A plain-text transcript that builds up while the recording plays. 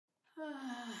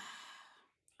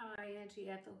Hi, Auntie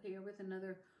Ethel here with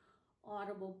another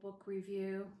Audible book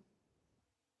review.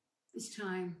 This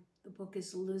time, the book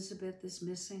is Elizabeth is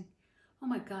Missing. Oh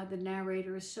my God, the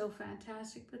narrator is so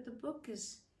fantastic, but the book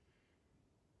is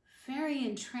very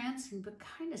entrancing, but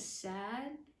kind of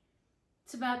sad.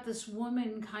 It's about this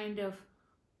woman kind of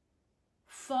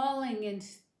falling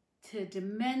into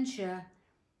dementia,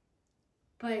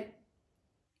 but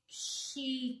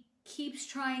she keeps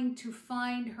trying to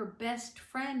find her best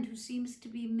friend who seems to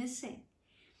be missing.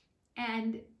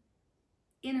 And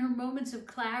in her moments of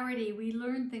clarity, we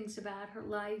learn things about her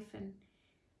life. And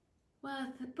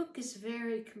well, the book is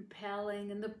very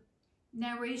compelling, and the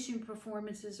narration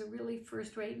performances are really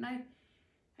first rate. And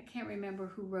I can't remember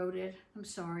who wrote it. I'm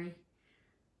sorry.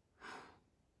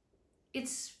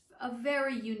 It's a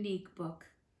very unique book.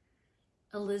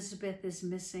 Elizabeth is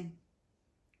Missing.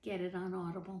 Get it on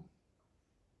Audible.